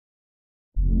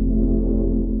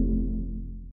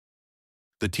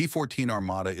The T-14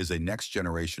 Armata is a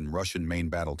next-generation Russian main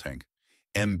battle tank,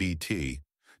 MBT,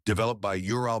 developed by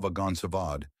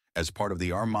Uralvagontsavod as part of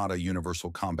the Armata Universal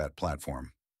Combat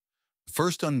Platform.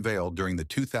 First unveiled during the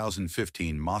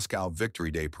 2015 Moscow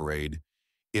Victory Day Parade,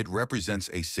 it represents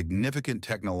a significant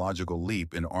technological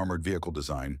leap in armored vehicle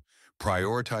design,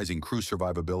 prioritizing crew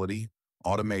survivability,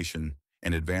 automation,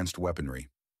 and advanced weaponry.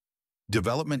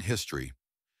 Development history.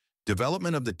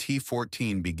 Development of the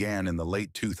T-14 began in the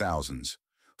late 2000s,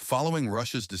 following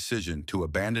Russia's decision to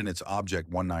abandon its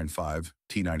Object 195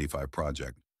 T-95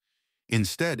 project.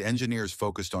 Instead, engineers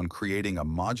focused on creating a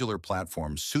modular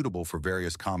platform suitable for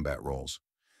various combat roles.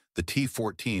 The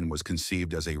T-14 was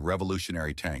conceived as a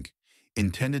revolutionary tank,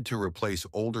 intended to replace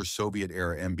older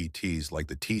Soviet-era MBTs like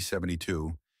the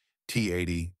T-72,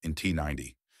 T-80, and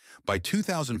T-90. By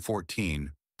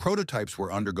 2014, prototypes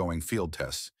were undergoing field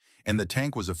tests, and the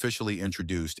tank was officially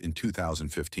introduced in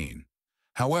 2015.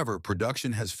 However,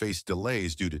 production has faced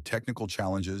delays due to technical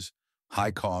challenges,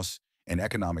 high costs, and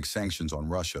economic sanctions on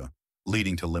Russia,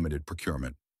 leading to limited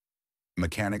procurement.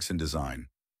 Mechanics and design.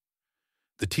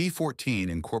 The T-14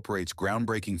 incorporates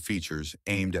groundbreaking features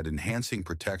aimed at enhancing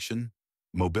protection,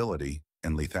 mobility,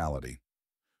 and lethality.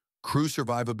 Crew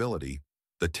survivability.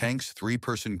 The tank's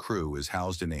three-person crew is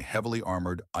housed in a heavily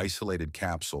armored, isolated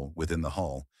capsule within the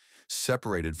hull,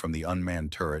 separated from the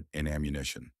unmanned turret and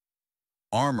ammunition.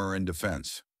 Armor and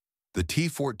defense. The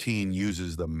T-14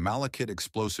 uses the Malachite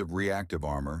Explosive Reactive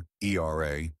Armor,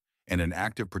 ERA, and an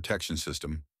Active Protection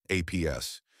System,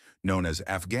 APS, known as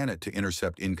Afghanet to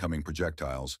intercept incoming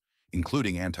projectiles,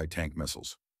 including anti-tank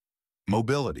missiles.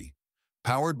 Mobility.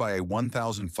 Powered by a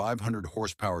 1,500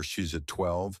 horsepower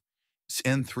Shizet-12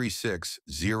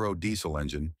 N360 diesel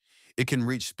engine, it can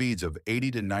reach speeds of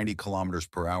 80 to 90 kilometers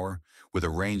per hour with a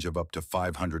range of up to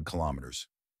 500 kilometers.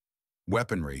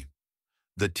 Weaponry.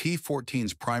 The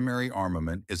T-14's primary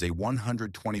armament is a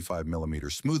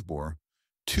 125mm smoothbore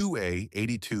 2A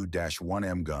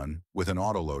 82-1M gun with an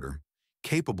autoloader,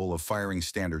 capable of firing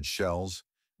standard shells,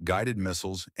 guided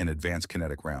missiles, and advanced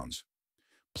kinetic rounds.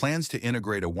 Plans to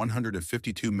integrate a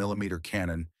 152mm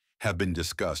cannon have been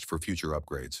discussed for future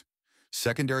upgrades.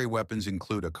 Secondary weapons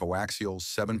include a coaxial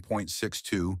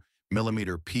 7.62mm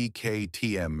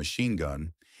PKTM machine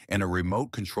gun and a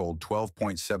remote-controlled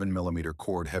 12.7mm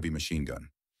cord heavy machine gun.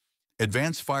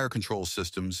 Advanced fire control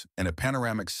systems and a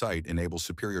panoramic sight enable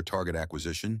superior target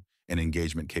acquisition and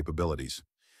engagement capabilities.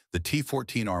 The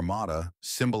T-14 Armata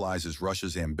symbolizes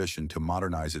Russia's ambition to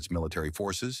modernize its military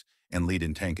forces and lead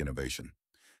in tank innovation.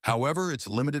 However, its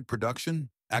limited production,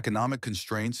 economic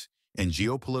constraints, and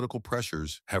geopolitical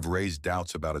pressures have raised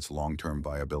doubts about its long-term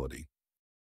viability.